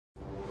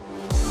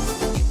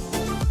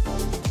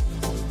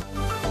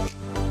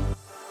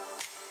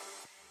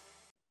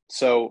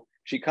So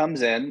she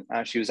comes in,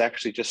 she was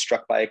actually just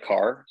struck by a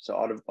car, so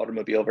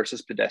automobile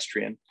versus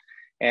pedestrian.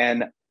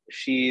 And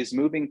she's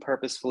moving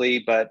purposefully,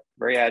 but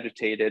very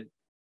agitated.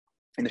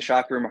 In the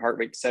shock room, heart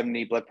rate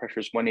 70, blood pressure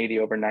is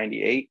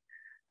 180/98.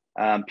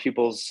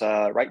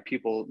 Right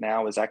pupil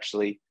now is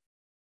actually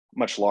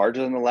much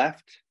larger than the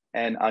left.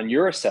 And on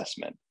your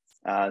assessment,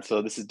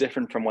 so this is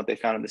different from what they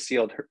found in the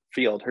field,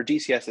 her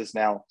DCS is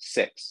now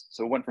 6.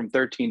 So it went from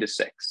 13 to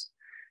 6.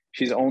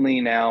 She's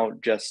only now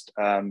just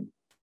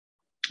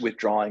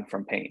withdrawing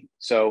from pain.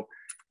 So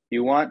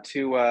you want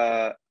to,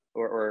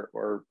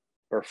 or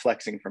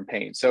flexing from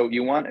pain. So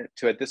you want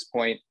to, at this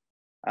point,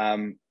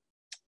 do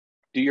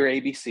your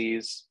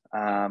ABCs.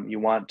 You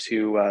want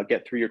to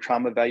get through your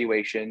trauma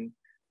evaluation.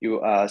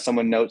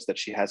 Someone notes that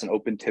she has an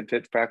open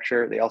tib-fib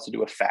fracture. They also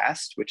do a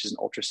FAST, which is an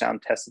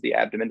ultrasound test of the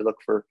abdomen to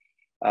look for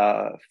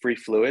free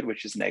fluid,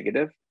 which is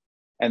negative.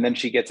 And then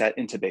she gets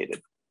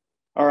intubated.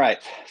 All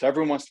right, so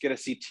everyone wants to get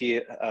a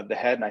CT of the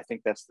head, and I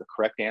think that's the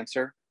correct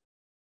answer.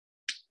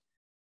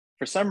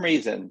 For some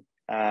reason,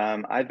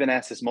 I've been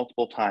asked this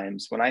multiple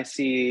times. When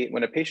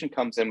a patient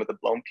comes in with a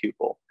blown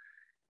pupil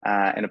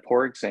and a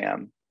poor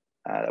exam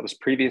that was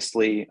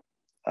previously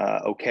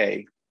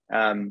okay,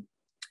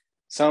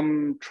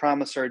 some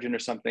trauma surgeon or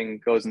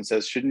something goes and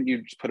says, shouldn't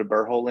you just put a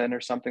burr hole in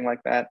or something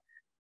like that?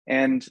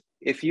 And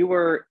if you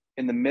were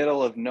in the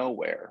middle of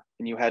nowhere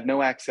and you had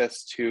no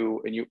access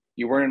to, and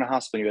you weren't in a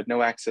hospital, you had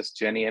no access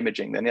to any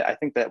imaging, then I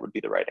think that would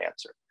be the right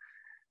answer.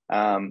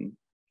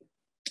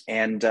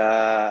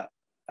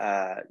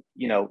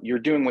 You're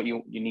doing what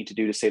you need to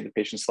do to save the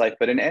patient's life.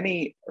 But in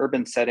any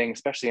urban setting,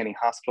 especially any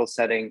hospital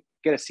setting,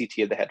 get a CT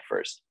of the head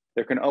first.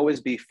 There can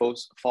always be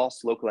false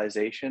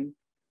localization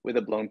with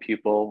a blown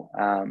pupil,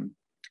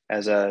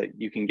 as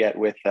you can get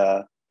with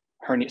several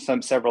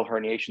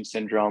herniation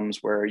syndromes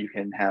where you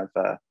can have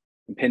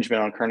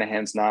impingement on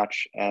Kernahan's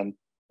notch and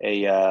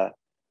a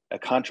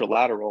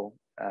contralateral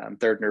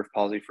third nerve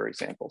palsy, for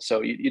example.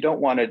 So you don't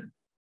want to,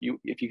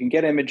 if you can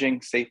get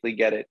imaging, safely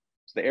get it.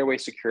 So the airway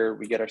secure,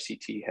 we get our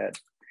CT head.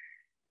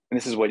 And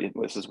this is what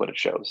it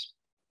shows.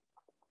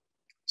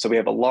 So we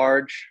have a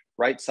large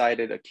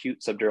right-sided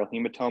acute subdural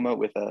hematoma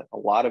with a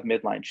lot of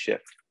midline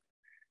shift.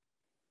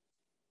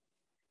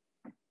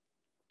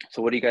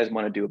 So what do you guys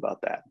want to do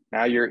about that?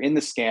 Now you're in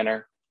the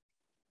scanner.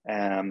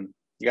 You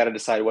got to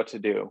decide what to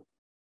do.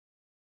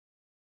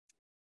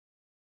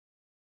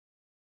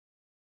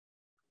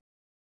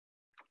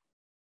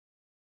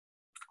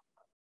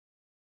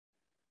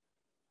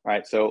 All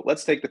right, so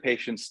let's take the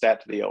patient's stat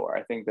to the OR.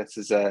 I think this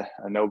is a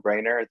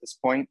no-brainer at this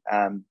point.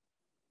 And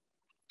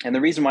the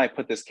reason why I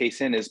put this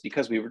case in is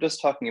because we were just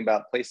talking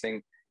about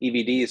placing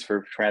EVDs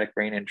for traumatic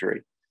brain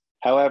injury.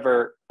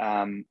 However,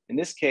 in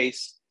this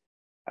case,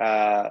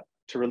 to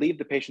relieve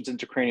the patient's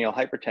intracranial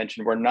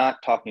hypertension, we're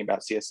not talking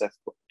about CSF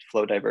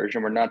flow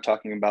diversion. We're not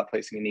talking about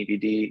placing an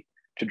EVD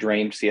to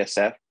drain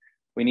CSF.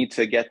 We need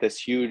to get this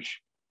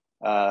huge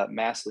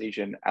mass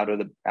lesion out of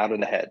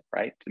the head,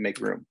 right, to make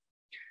room.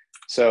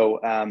 So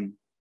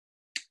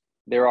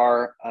there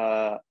are,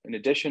 in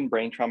addition,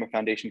 Brain Trauma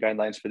Foundation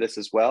guidelines for this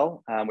as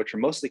well, which are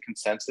mostly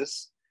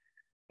consensus.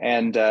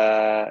 And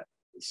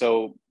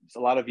so a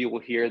lot of you will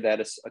hear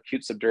that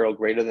acute subdural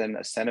greater than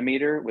a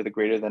centimeter with a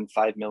greater than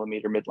 5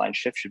 millimeter midline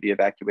shift should be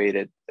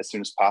evacuated as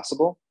soon as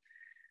possible.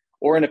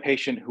 Or in a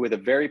patient who with a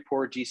very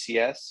poor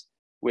GCS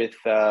with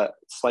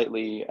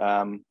slightly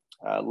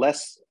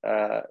less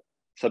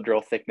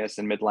subdural thickness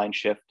and midline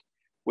shift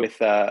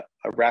with a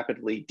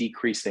rapidly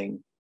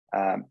decreasing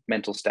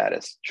mental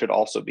status should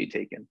also be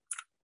taken.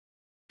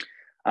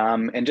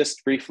 And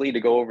just briefly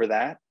to go over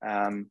that.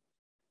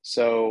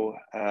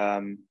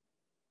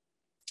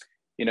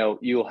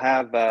 You'll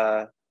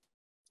have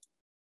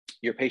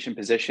your patient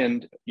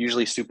positioned,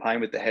 usually supine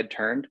with the head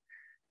turned.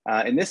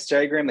 In this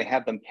diagram, they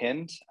have them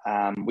pinned.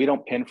 We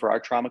don't pin for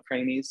our trauma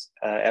cranies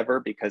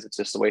ever because it's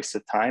just a waste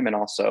of time and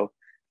also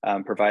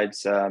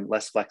provides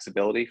less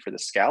flexibility for the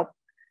scalp.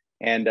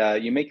 And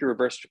you make your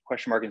reverse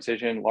question mark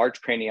incision,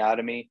 large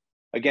craniotomy.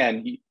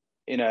 Again,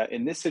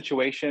 in this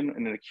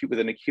situation, with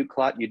an acute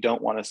clot, you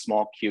don't want a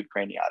small acute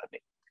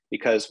craniotomy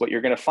because what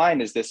you're going to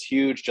find is this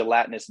huge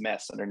gelatinous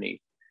mess underneath.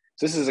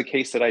 So this is a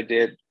case that I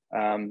did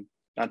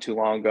not too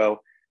long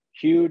ago.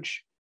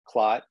 Huge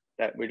clot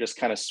that we're just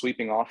kind of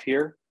sweeping off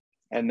here.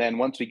 And then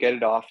once we get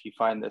it off, you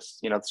find this,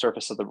 the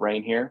surface of the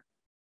brain here,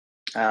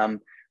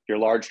 your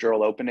large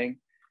dural opening.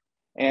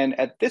 And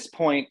at this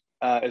point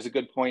is a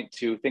good point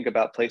to think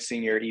about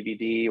placing your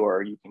EVD,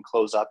 or you can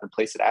close up and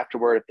place it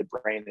afterward if the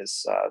brain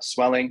is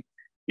swelling.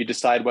 You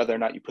decide whether or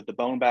not you put the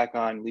bone back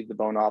on, leave the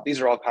bone off.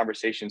 These are all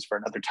conversations for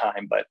another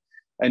time. But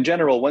in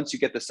general, once you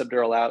get the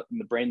subdural out and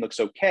the brain looks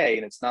okay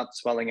and it's not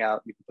swelling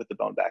out, you can put the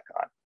bone back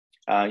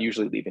on,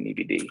 usually leave an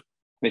EVD. And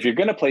if you're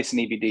going to place an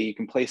EVD, you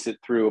can place it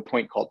through a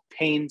point called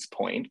Payne's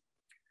point,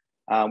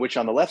 which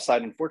on the left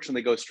side,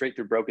 unfortunately, goes straight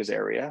through Broca's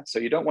area. So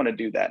you don't want to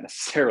do that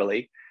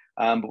necessarily.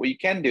 But what you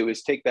can do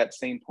is take that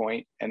same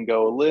point and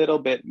go a little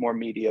bit more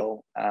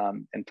medial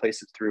and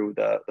place it through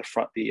the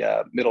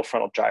middle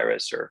frontal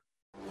gyrus.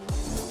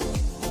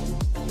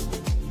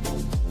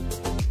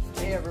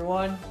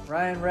 everyone,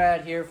 Ryan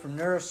Rad here from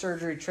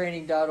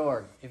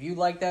neurosurgerytraining.org. If you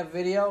like that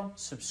video,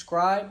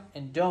 subscribe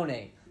and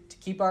donate to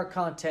keep our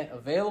content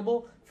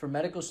available for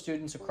medical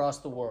students across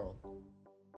the world.